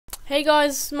Hey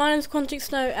guys, my name is Quantic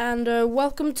Snow and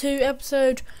welcome to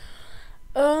episode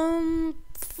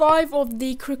 5 of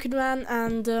the Crooked Man,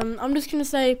 and I'm just going to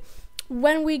say,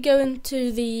 when we go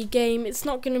into the game, it's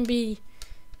not going to be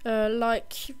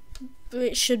like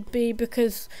it should be,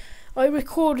 because I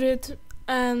recorded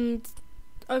earlier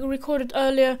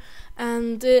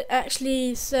and it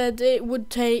actually said it would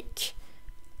take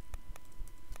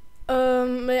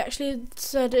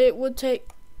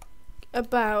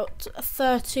about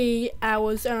 30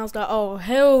 hours, and I was like, oh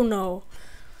hell no.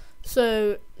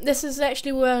 So this is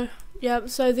actually where,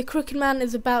 so the Crooked Man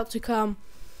is about to come,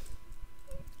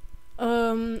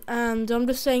 and I'm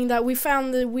just saying that we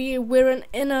found that we're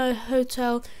in a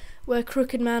hotel where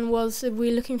Crooked Man was.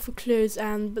 We're looking for clues,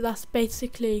 and that's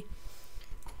basically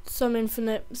some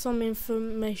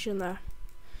information there.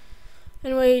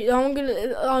 Anyway,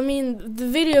 the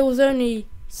video was only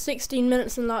 16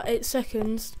 minutes and like 8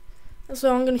 seconds,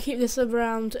 so I'm going to keep this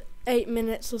around 8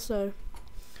 minutes or so.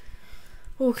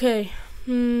 Okay,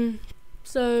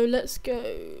 so let's go.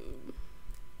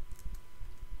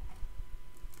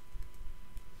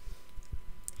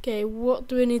 Okay, what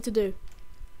do we need to do?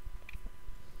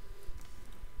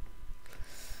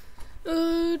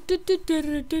 I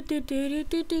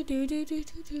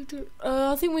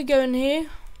think we go in here.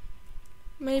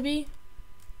 Maybe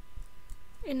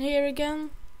in here again.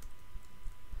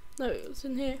 No, it was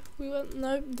in here. We went.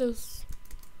 No, there's.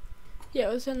 Yeah,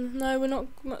 it was in. No, we're not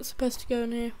supposed to go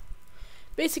in here.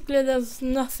 Basically, there's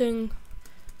nothing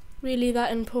really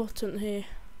that important here.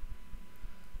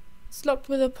 It's locked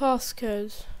with a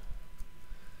passcode.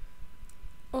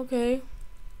 Okay.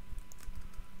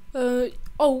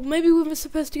 Oh, maybe we were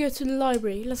supposed to go to the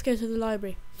library. Let's go to the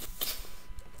library.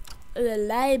 The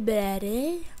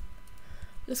library.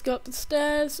 Let's go up the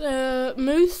stairs.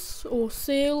 Moose or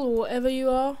seal or whatever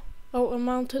you are. Oh, a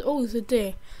mountain. Oh, it's a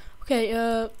deer. Okay,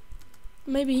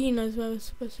 maybe he knows where we're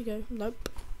supposed to go. Nope.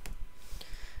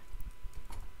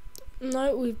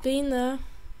 No, we've been there.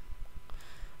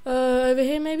 Over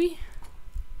here maybe?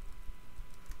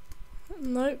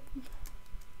 Nope.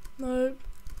 Nope.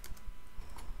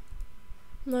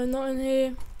 No, not in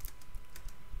here.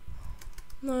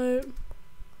 No.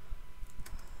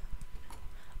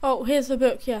 Oh, here's the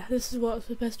book. Yeah, this is what it's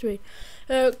supposed to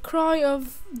be. Cry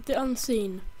of the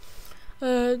Unseen.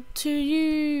 To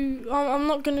you, I'm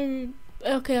not gonna.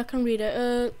 Okay, I can read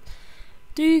it.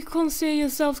 Do you consider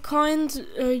yourself kind?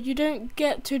 You don't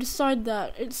get to decide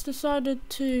that. It's decided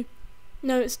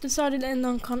in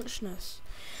unconsciousness.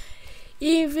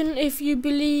 Even if you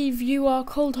believe you are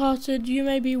cold-hearted, you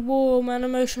may be warm and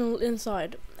emotional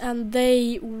inside, and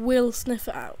they will sniff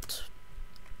it out.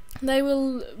 They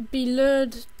will be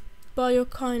lured by your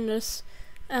kindness,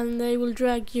 and they will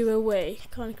drag you away.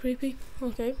 Kind of creepy.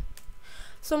 Okay.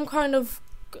 Some kind of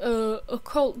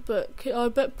occult book. I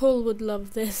bet Paul would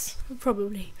love this.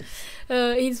 Probably.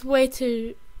 He's way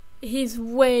too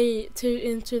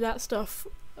into that stuff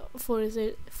for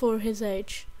his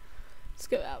age. Let's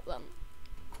go out then.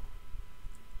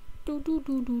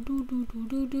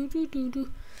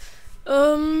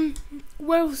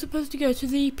 Where are we supposed to go? To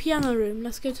the piano room.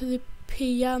 Let's go to the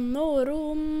piano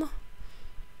room.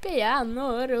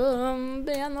 Piano room.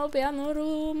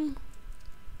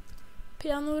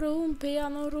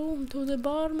 To the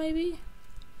bar maybe?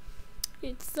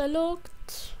 It's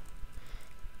locked.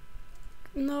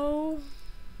 No.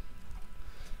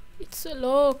 It's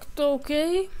locked.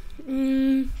 Okay.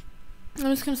 I'm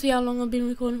just gonna see how long I've been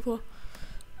recording for.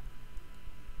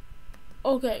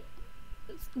 Okay.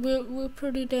 We're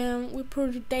pretty damn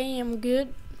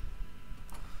good.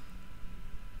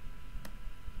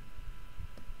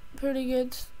 Pretty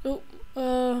good.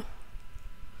 Oh,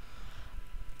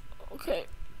 okay.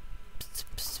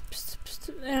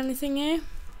 Anything here?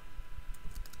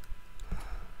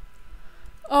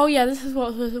 Oh yeah, this is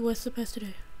what we're supposed to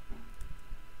do.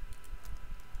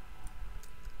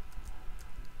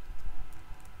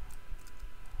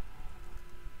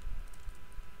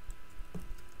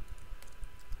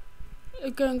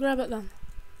 Go and grab it then.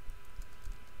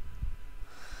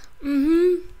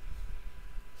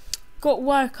 Got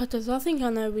wire cutters. I think I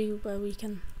know where we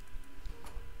can.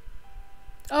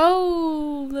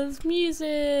 Oh, there's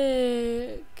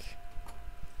music.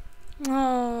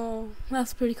 Oh,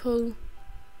 that's pretty cool.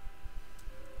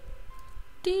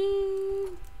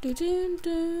 I'm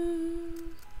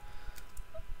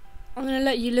gonna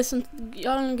let you listen.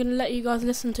 I'm gonna let you guys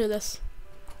listen to this.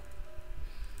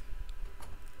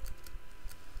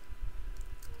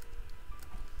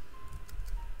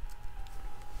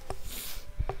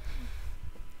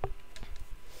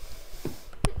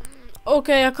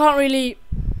 Okay, I can't really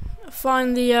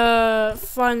find the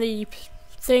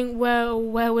think where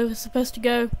we were supposed to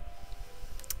go.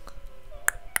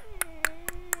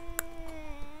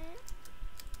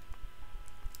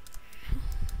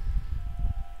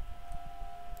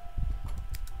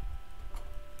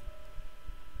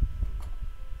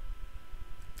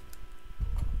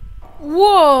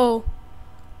 Whoa!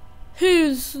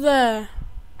 Who's there?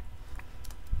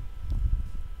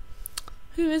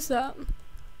 Who is that?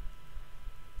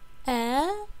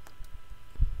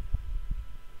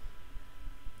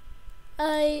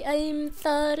 I'm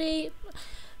sorry.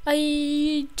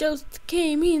 I just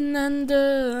came in and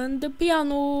the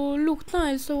piano looked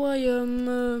nice, so I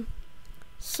am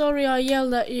sorry I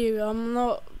yelled at you. I'm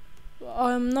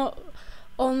not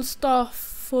on staff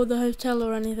for the hotel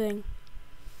or anything.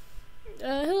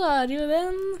 Who are you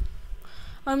then?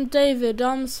 I'm David.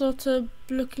 I'm sort of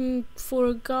looking for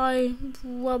a guy.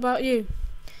 What about you?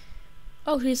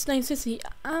 Oh, his name's Sissy.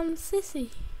 I'm Sissy.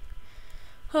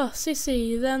 Huh,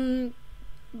 Sissy. Then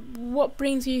what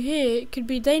brings you here? It could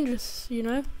be dangerous, you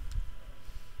know.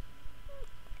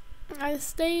 I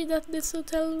stayed at this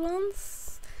hotel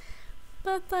once,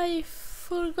 but I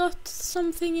forgot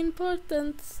something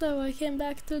important, so I came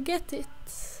back to get it.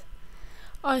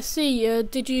 I see.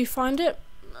 Did you find it?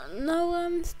 No,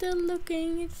 I'm still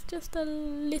looking. It's just a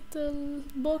little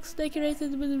box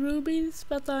decorated with rubies,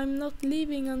 but I'm not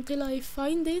leaving until I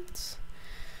find it.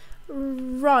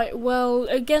 Right, well,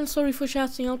 again, sorry for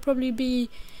shouting. I'll probably be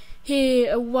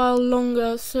here a while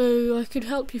longer, so I could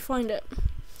help you find it.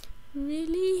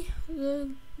 Really?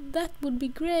 That would be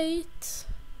great.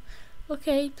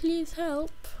 Okay, please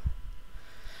help.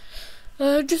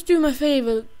 Just do me a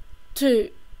favor, too.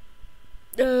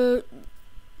 Oh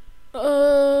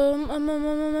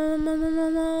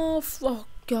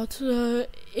God,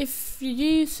 if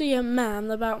you see a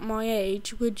man about my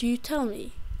age, would you tell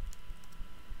me?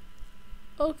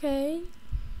 Okay.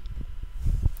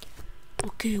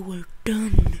 Okay, we're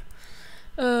done.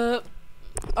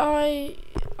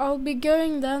 I'll be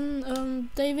going then.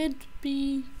 David,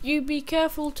 you be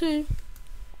careful too.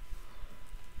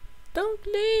 Don't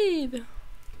leave.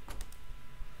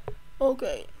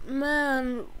 Okay,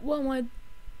 man, what am I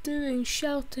doing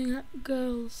shouting at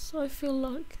girls? I feel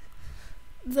like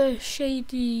the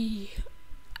shady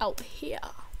out here.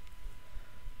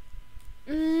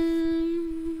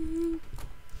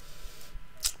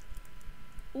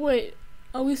 Wait,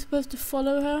 are we supposed to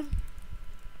follow her?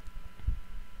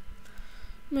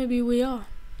 Maybe we are.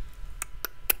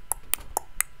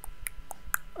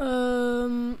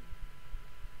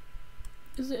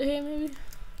 Is it here maybe?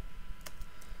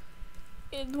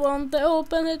 It won't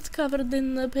open, it's covered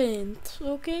in the paint.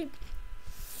 Okay.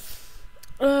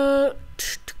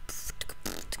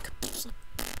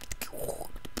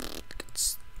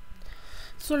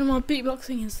 Sorry, my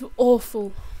beatboxing is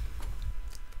awful.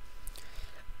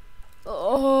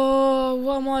 Oh,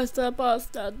 why am I still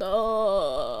past that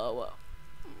door?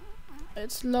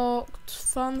 It's locked.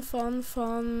 Fun.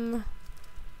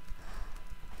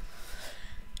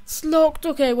 It's locked.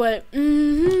 Okay, wait.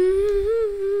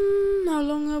 How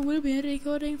long have we been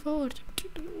recording for?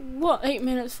 What? 8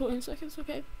 minutes, 14 seconds.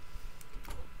 Okay.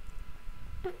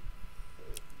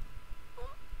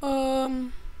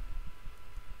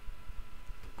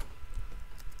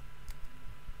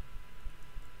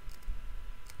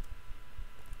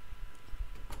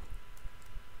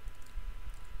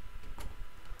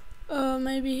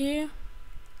 Maybe here.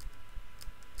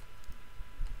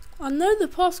 I know the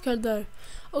passcode though.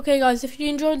 Okay guys, if you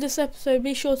enjoyed this episode,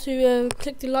 be sure to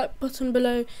click the like button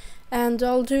below, and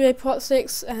I'll do a part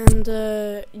 6, and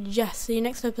yeah, see you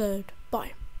next episode.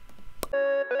 Bye.